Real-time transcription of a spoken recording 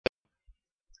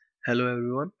Hello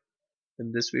everyone.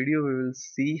 In this video we will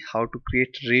see how to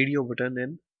create radio button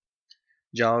in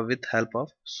Java with help of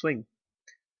swing.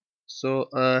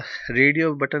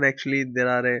 Radio button, actually there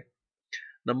are a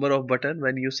number of button.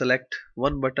 When you select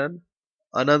one button,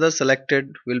 another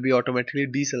selected will be automatically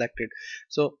deselected.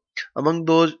 So among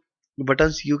those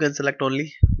buttons you can select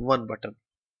only one button.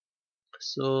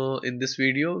 So in this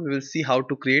video we will see how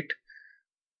to create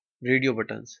radio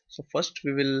buttons. So first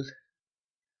we will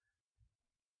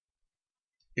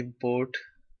import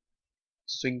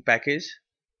swing package.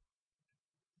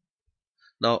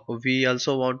 Now we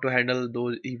also want to handle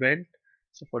those events,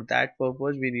 so for that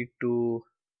purpose we need to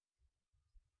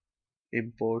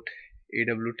import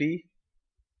awt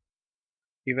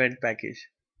event package.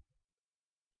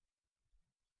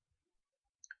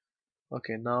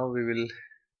 Okay, now we will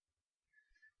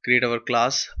create our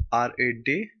class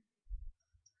r8day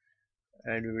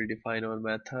and we will define our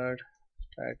method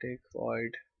static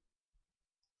void.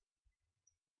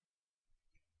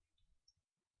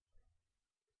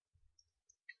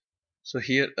 So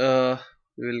here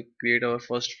we will create our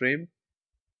first frame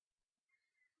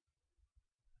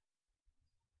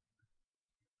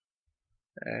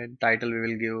and title we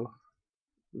will give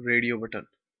radio button.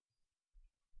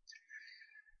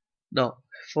 Now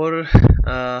for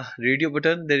radio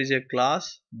button there is a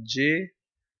class j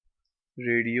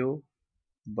radio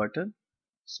button.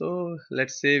 So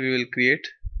let's say we will create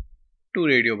two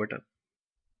radio button.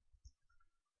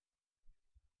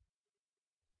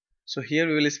 So here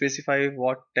we will specify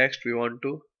what text we want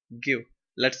to give.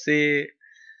 Let's say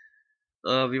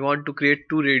we want to create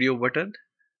two radio button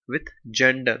with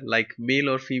gender like male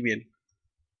or female.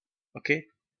 Okay,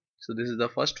 so this is the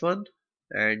first one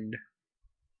and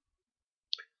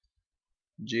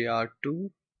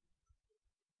jr2.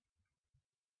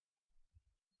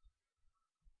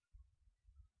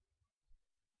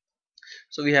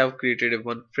 So we have created a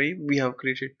one frame, we have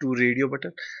created two radio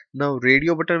button. Now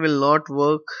radio button will not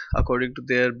work according to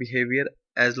their behavior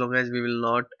as long as we will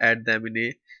not add them in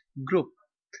a group.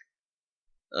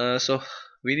 So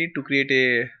we need to create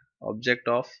a object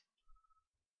of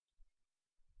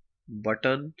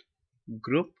button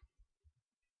group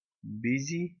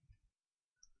bg,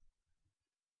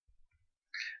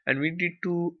 and we need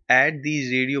to add these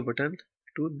radio button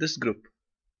to this group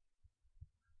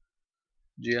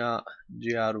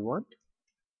jr1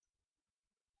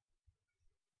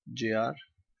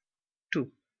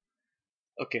 jr2.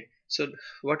 Okay, so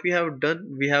what we have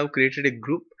done, we have created a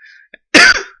group.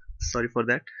 Sorry for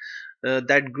that.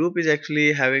 That group is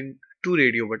actually having two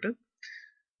radio button.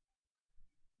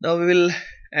 Now we will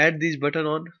add these button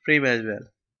on frame as well.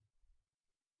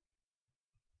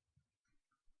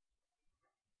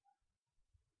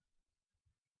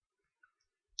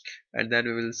 And then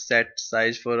we will set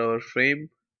size for our frame.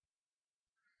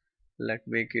 Let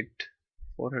make it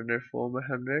 400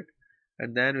 400,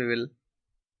 and then we will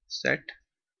set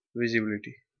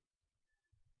visibility.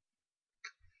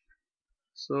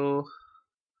 So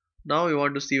now we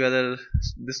want to see whether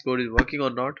this code is working or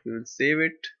not. We will save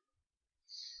it.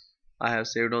 I have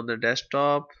saved on the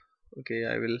desktop. Okay,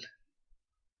 I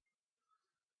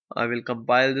will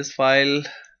compile this file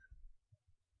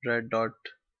red.java.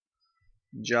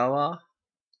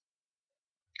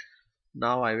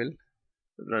 Now I will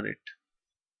run it.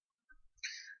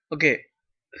 Okay,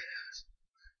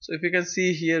 so if you can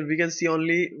see here, we can see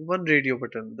only one radio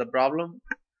button. The problem,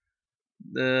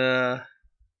 the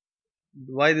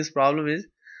why this problem is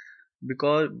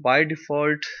because by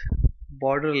default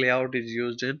border layout is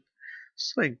used in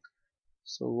swing.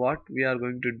 So what we are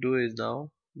going to do is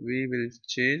now we will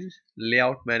change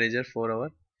layout manager for our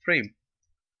frame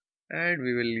and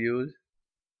we will use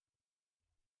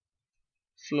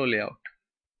flow layout.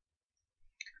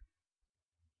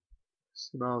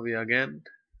 So now we again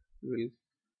will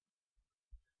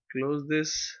close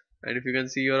this, and if you can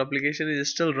see, your application is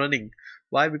still running.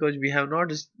 Why? Because we have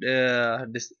not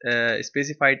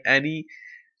specified any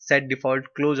set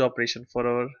default close operation for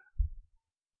our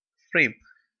frame.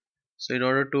 So in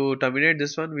order to terminate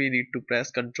this one, we need to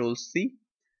press Ctrl C.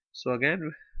 So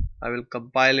again I will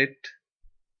compile it,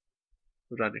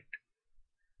 run it.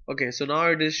 Okay, so now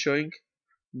it is showing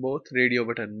both radio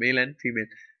button, male and female.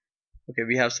 Okay,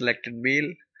 we have selected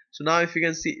male. So now if you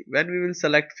can see, when we will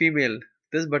select female,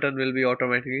 this button will be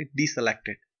automatically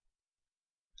deselected.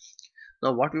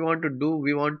 Now what we want to do,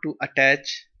 we want to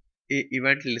attach a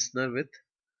event listener with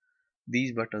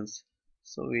these buttons.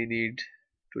 So we need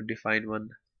to define one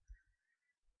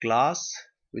class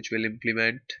which will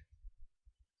implement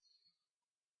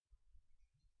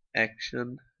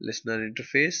action listener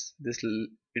interface. This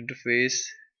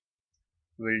interface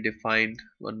will define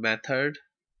one method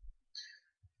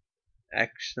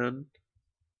action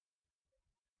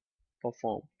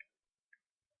performed,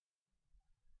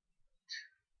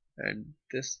 and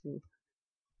this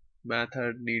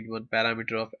method need one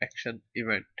parameter of action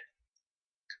event,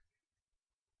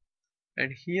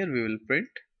 and here we will print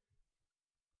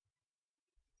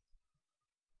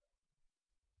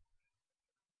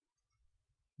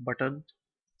button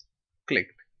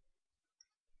clicked.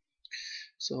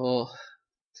 So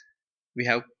we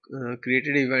have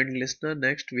created event listener.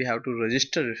 Next we have to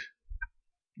register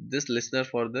this listener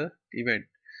for the event.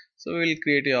 So we will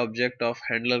create a object of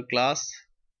handler class,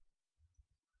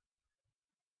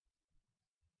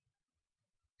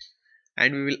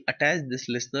 and we will attach this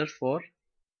listener for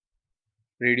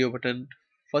radio button,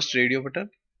 first radio button,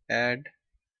 add,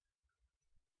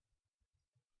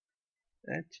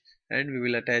 and we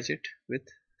will attach it with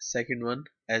second one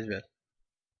as well.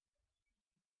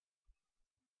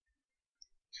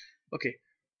 Okay,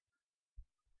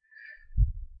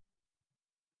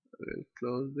 we will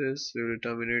close this. We will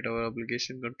terminate our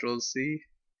application. Control C.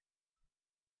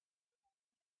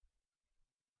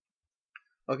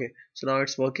 Okay, so now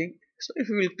it's working. So if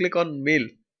we will click on male,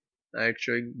 it's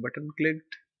showing button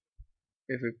clicked.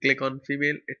 If we click on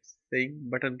female, it's saying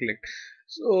button clicked.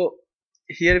 So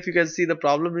here if you can see, the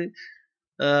problem is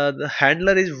the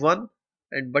handler is one,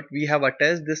 and but we have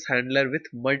attached this handler with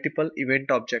multiple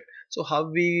event object. So how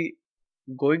we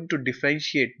going to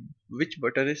differentiate which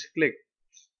button is clicked?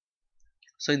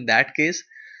 So in that case,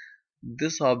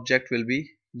 this object will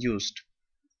be used.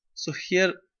 So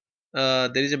here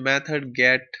there is a method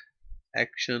get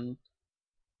action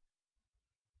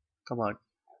command.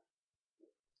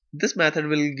 This method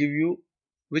will give you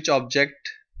which object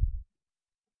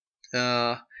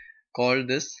uh, called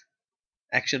this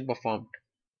action performed.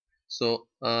 So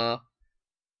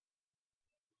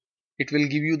it will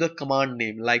give you the command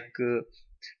name, like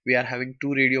we are having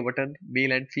two radio button,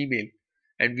 male and female,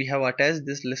 and we have attached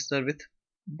this listener with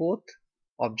both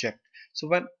object. So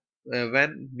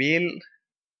when male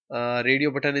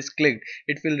radio button is clicked,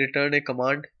 it will return a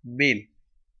command male.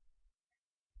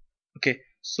 Okay,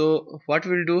 so what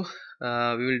we'll do,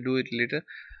 we will do it later.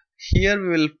 Here we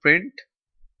will print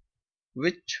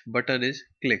which button is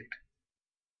clicked.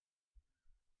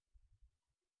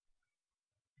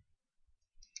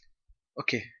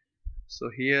 Okay, so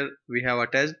here we have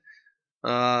attached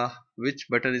which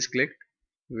button is clicked.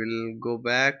 We'll go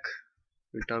back,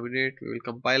 we'll terminate, we will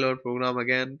compile our program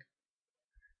again,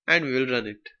 and we will run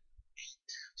it.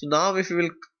 So now if we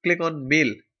will click on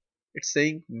male, it's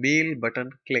saying male button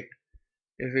clicked.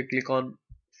 If we click on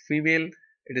female,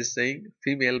 it is saying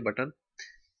female button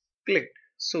clicked.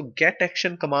 So get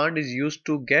action command is used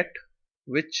to get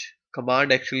which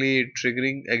command actually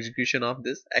triggering execution of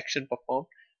this action performed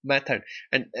method,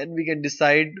 and then we can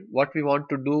decide what we want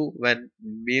to do when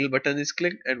male button is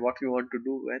clicked and what we want to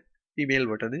do when female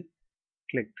button is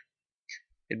clicked.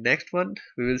 In next one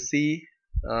we will see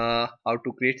how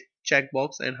to create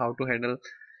checkbox and how to handle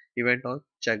event on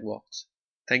checkbox.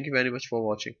 Thank you very much for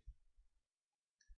watching.